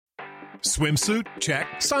Swimsuit? Check.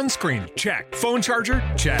 Sunscreen? Check. Phone charger?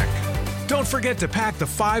 Check. Don't forget to pack the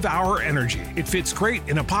 5-Hour Energy. It fits great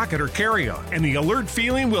in a pocket or carry-on, and the alert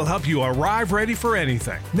feeling will help you arrive ready for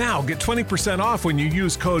anything. Now get 20% off when you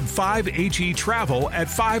use code 5HETRAVEL at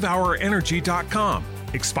 5hourenergy.com.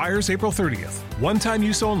 Expires April 30th. One-time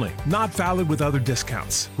use only. Not valid with other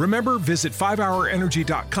discounts. Remember, visit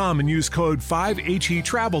 5hourenergy.com and use code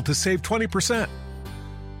 5HETRAVEL to save 20%.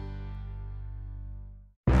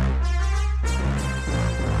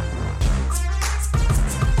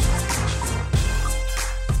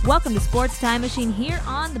 Welcome to Sports Time Machine here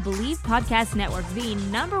on the Believe Podcast Network, the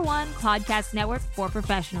 #1 podcast network for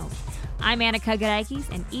professionals. I'm Annika Garakis,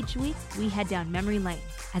 and each week we head down memory lane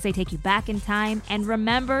as I take you back in time and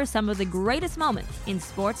remember some of the greatest moments in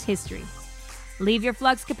sports history. Leave your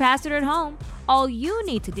flux capacitor at home. All you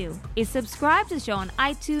need to do is subscribe to the show on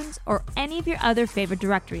iTunes or any of your other favorite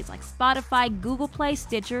directories like Spotify, Google Play,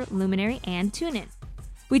 Stitcher, Luminary, and TuneIn.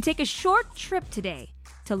 We take a short trip today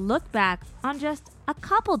to look back on just a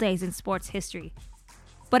couple days in sports history.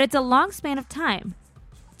 But it's a long span of time.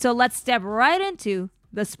 So let's step right into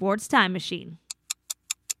the Sports Time Machine.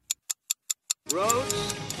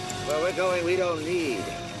 Roads? Where we're going, we don't need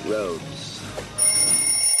roads.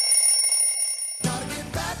 Gotta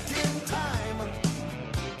get back in time.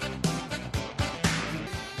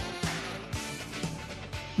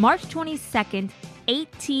 March 22nd,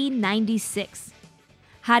 1896.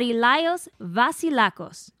 Harilaios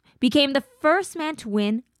Vasilakos became the first man to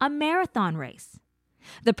win a marathon race.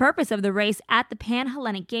 The purpose of the race at the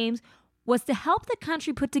Pan-Hellenic Games was to help the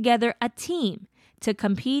country put together a team to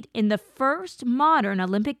compete in the first modern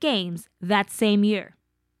Olympic Games that same year.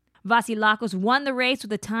 Vasilakos won the race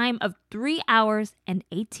with a time of 3 hours and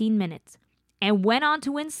 18 minutes and went on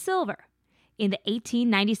to win silver in the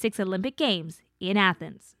 1896 Olympic Games in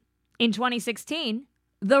Athens. In 2016,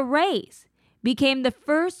 the Rays became the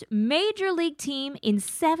first major league team in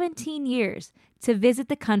 17 years to visit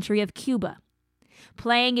the country of Cuba,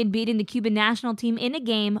 playing and beating the Cuban national team in a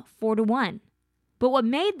game 4-1. But what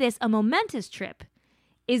made this a momentous trip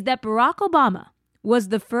is that Barack Obama was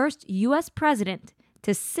the first U.S. president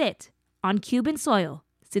to sit on Cuban soil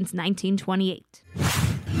since 1928.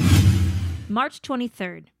 March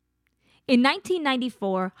 23rd. In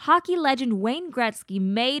 1994, hockey legend Wayne Gretzky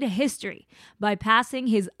made history by passing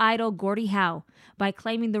his idol Gordie Howe by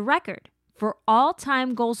claiming the record for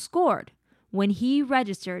all-time goals scored when he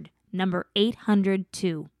registered number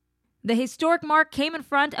 802. The historic mark came in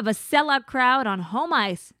front of a sellout crowd on home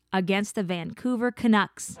ice against the Vancouver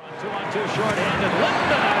Canucks. 2-on-2 short-handed,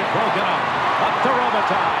 Linden had it broken up to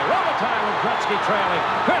Robitaille. Robitaille with Gretzky trailing.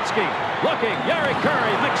 Gretzky looking, Yari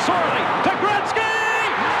Curry, McSorley to Gretzky!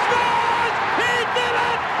 Scores! He did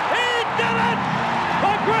it! He did it!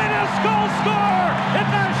 The greatest goal scorer in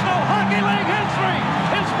National Hockey League history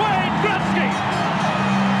is Wayne Gretzky!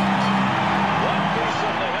 One piece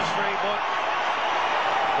of the history book,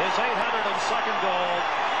 his 802nd goal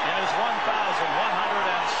in his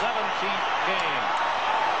 1,117th game.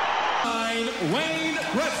 Wayne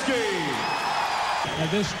Gretzky.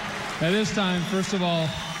 At this time, first of all,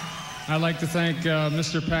 I'd like to thank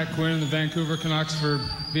Mr. Pat Quinn and the Vancouver Canucks for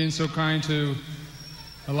being so kind to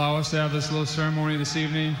allow us to have this little ceremony this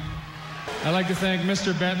evening. I'd like to thank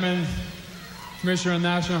Mr. Bettman, Commissioner of the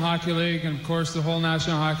National Hockey League, and of course the whole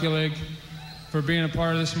National Hockey League for being a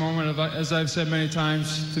part of this moment. As I've said many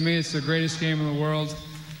times, to me it's the greatest game in the world,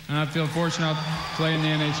 and I feel fortunate to play in the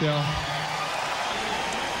NHL.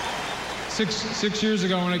 Six years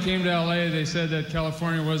ago when I came to LA, they said that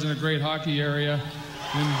California wasn't a great hockey area.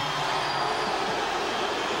 And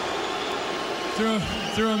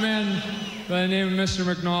through a man by the name of Mr.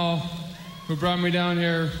 McNall, who brought me down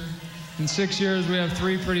here, in 6 years we have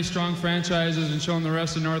 3 pretty strong franchises and shown the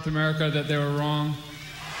rest of North America that they were wrong.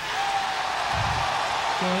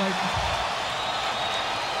 So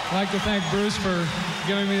I'd like to thank Bruce for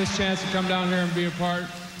giving me this chance to come down here and be a part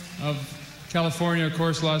of California, of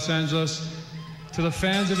course, Los Angeles. To the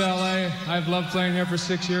fans of LA, I've loved playing here for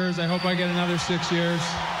 6 years. I hope I get another 6 years.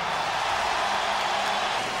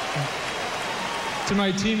 To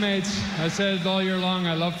my teammates, I said it all year long,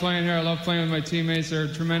 I love playing here. I love playing with my teammates. They're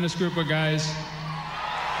a tremendous group of guys.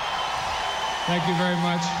 Thank you very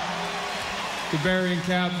much. To Barry and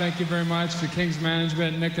Cap, thank you very much. To Kings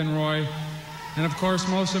management, Nick and Roy. And of course,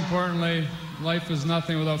 most importantly, life is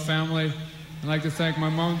nothing without family. I'd like to thank my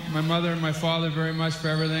mother and my father very much for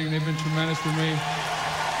everything. They've been tremendous for me.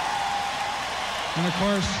 And of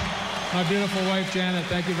course, my beautiful wife, Janet,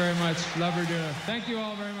 thank you very much. Love her, dear. Thank you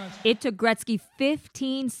all very much. It took Gretzky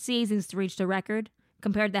 15 seasons to reach the record,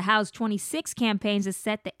 compared to Howe's 26 campaigns to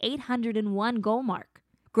set the 801 goal mark.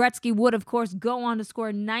 Gretzky would, of course, go on to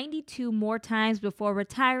score 92 more times before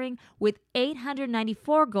retiring with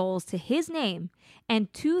 894 goals to his name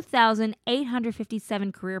and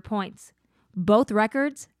 2,857 career points. Both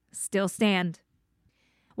records still stand.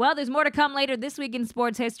 Well, there's more to come later this week in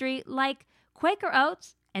sports history, like Quaker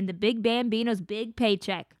Oats and the Big Bambino's big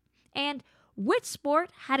paycheck, and which sport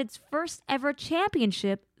had its first ever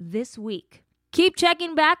championship this week. Keep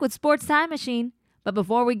checking back with Sports Time Machine, but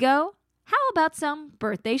before we go, how about some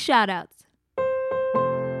birthday shout-outs?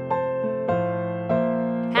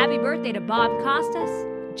 Happy birthday to Bob Costas,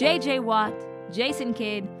 J.J. Watt, Jason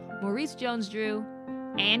Kidd, Maurice Jones-Drew,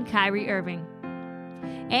 and Kyrie Irving.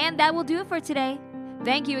 And that will do it for today.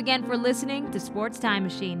 Thank you again for listening to Sports Time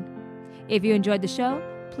Machine. If you enjoyed the show,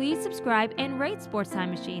 please subscribe and rate Sports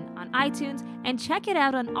Time Machine on iTunes and check it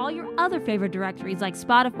out on all your other favorite directories like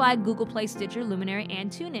Spotify, Google Play, Stitcher, Luminary, and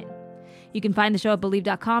TuneIn. You can find the show at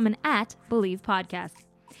Believe.com and at Believe Podcast.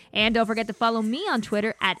 And don't forget to follow me on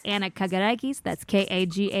Twitter at Anna Kagarakis, that's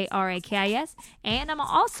K-A-G-A-R-A-K-I-S, and I'm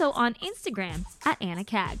also on Instagram at Anna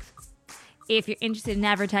Kags. If you're interested in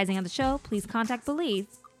advertising on the show, please contact Believe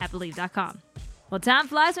at Believe.com. Well, time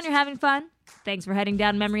flies when you're having fun. Thanks for heading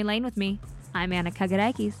down memory lane with me. I'm Anna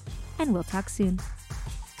Kagarakis, and we'll talk soon.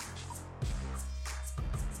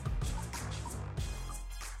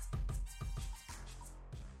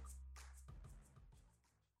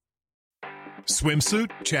 Swimsuit?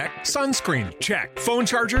 Check. Sunscreen? Check. Phone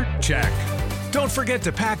charger? Check. Don't forget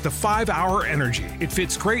to pack the 5-Hour Energy. It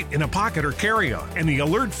fits great in a pocket or carry-on, and the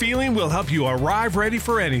alert feeling will help you arrive ready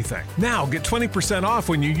for anything. Now get 20% off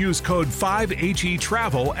when you use code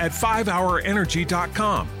 5HETRAVEL at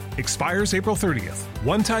 5hourenergy.com. Expires April 30th.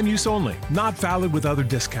 One-time use only. Not valid with other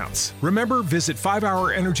discounts. Remember, visit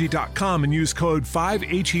 5hourenergy.com and use code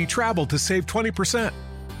 5HETRAVEL to save 20%.